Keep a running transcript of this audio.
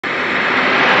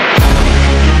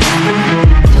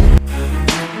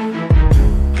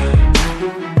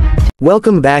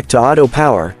Welcome back to Auto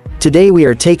Power. Today we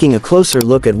are taking a closer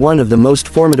look at one of the most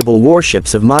formidable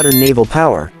warships of modern naval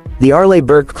power, the Arleigh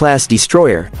Burke-class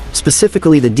destroyer,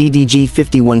 specifically the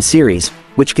DDG-51 series,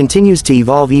 which continues to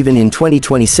evolve even in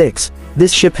 2026.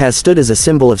 This ship has stood as a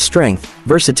symbol of strength,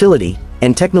 versatility,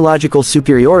 and technological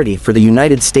superiority for the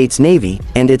United States Navy,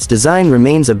 and its design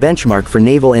remains a benchmark for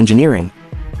naval engineering.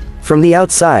 From the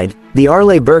outside, the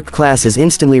Arleigh Burke-class is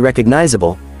instantly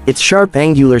recognizable. Its sharp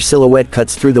angular silhouette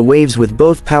cuts through the waves with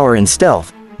both power and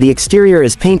stealth. The exterior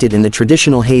is painted in the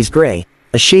traditional haze gray,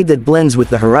 a shade that blends with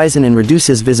the horizon and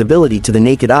reduces visibility to the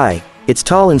naked eye. Its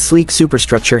tall and sleek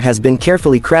superstructure has been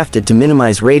carefully crafted to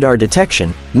minimize radar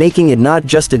detection, making it not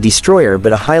just a destroyer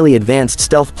but a highly advanced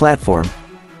stealth platform.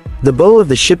 The bow of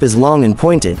the ship is long and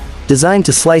pointed, designed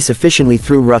to slice efficiently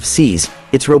through rough seas.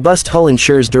 Its robust hull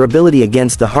ensures durability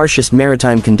against the harshest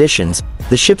maritime conditions.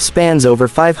 The ship spans over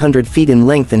 500 feet in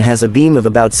length and has a beam of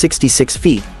about 66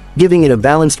 feet, giving it a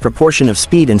balanced proportion of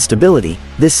speed and stability.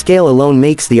 This scale alone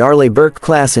makes the Arleigh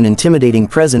Burke-class an intimidating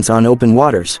presence on open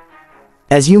waters.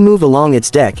 As you move along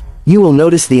its deck, you will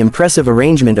notice the impressive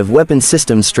arrangement of weapon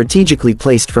systems strategically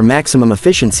placed for maximum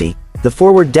efficiency. The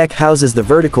forward deck houses the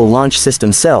vertical launch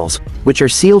system cells, which are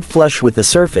sealed flush with the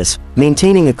surface,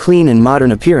 maintaining a clean and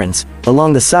modern appearance.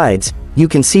 Along the sides, you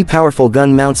can see powerful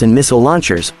gun mounts and missile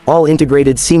launchers, all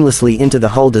integrated seamlessly into the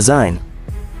hull design.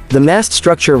 The mast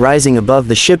structure rising above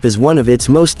the ship is one of its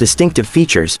most distinctive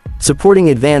features,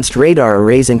 supporting advanced radar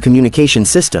arrays and communication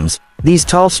systems. These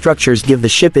tall structures give the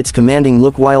ship its commanding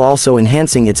look while also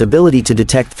enhancing its ability to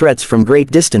detect threats from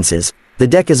great distances. The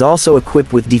deck is also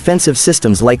equipped with defensive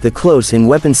systems like the close-in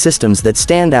weapon systems that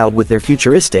stand out with their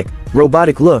futuristic,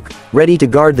 robotic look, ready to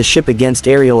guard the ship against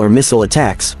aerial or missile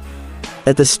attacks.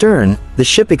 At the stern, the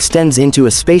ship extends into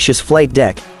a spacious flight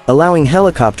deck, allowing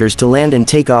helicopters to land and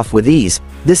take off with ease.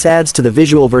 This adds to the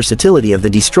visual versatility of the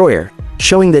destroyer,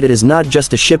 showing that it is not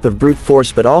just a ship of brute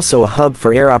force but also a hub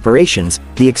for air operations.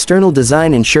 The external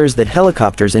design ensures that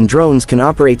helicopters and drones can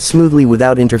operate smoothly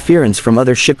without interference from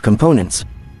other ship components.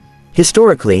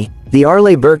 Historically, the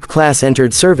Arleigh Burke-class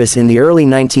entered service in the early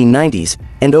 1990s,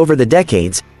 and over the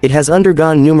decades, it has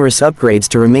undergone numerous upgrades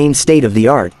to remain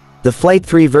state-of-the-art. The Flight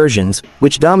 3 versions,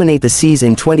 which dominate the seas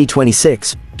in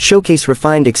 2026, showcase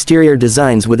refined exterior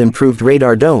designs with improved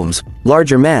radar domes,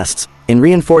 larger masts, and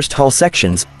reinforced hull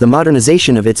sections. The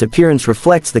modernization of its appearance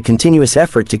reflects the continuous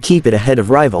effort to keep it ahead of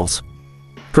rivals.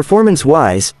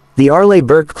 Performance-wise, the Arleigh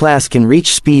Burke-class can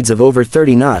reach speeds of over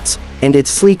 30 knots, and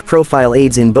its sleek profile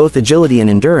aids in both agility and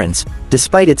endurance.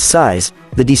 Despite its size,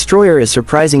 the destroyer is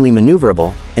surprisingly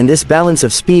maneuverable, and this balance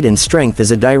of speed and strength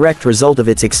is a direct result of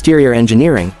its exterior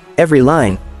engineering. Every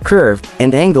line, curve,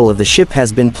 and angle of the ship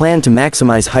has been planned to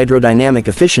maximize hydrodynamic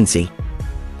efficiency.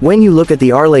 When you look at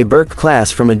the Arleigh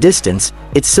Burke-class from a distance,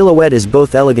 its silhouette is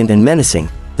both elegant and menacing.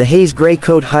 The haze gray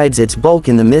coat hides its bulk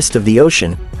in the mist of the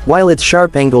ocean, while its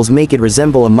sharp angles make it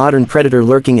resemble a modern predator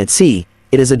lurking at sea.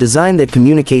 It is a design that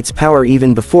communicates power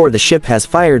even before the ship has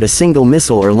fired a single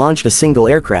missile or launched a single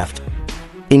aircraft.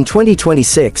 In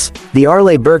 2026, the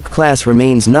Arleigh Burke-class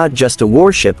remains not just a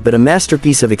warship but a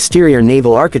masterpiece of exterior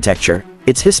naval architecture.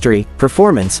 Its history,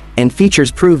 performance, and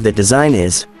features prove that design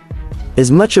is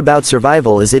as much about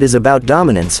survival as it is about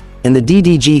dominance, and the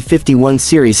DDG-51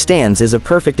 series stands as a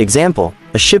perfect example,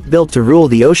 a ship built to rule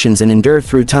the oceans and endure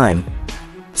through time.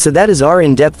 So that is our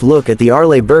in-depth look at the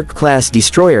Arleigh Burke-class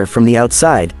destroyer from the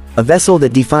outside, a vessel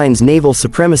that defines naval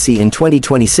supremacy in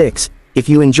 2026. If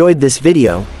you enjoyed this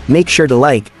video, make sure to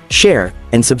like, share,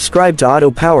 and subscribe to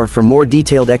Auto Power for more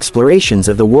detailed explorations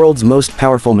of the world's most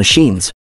powerful machines.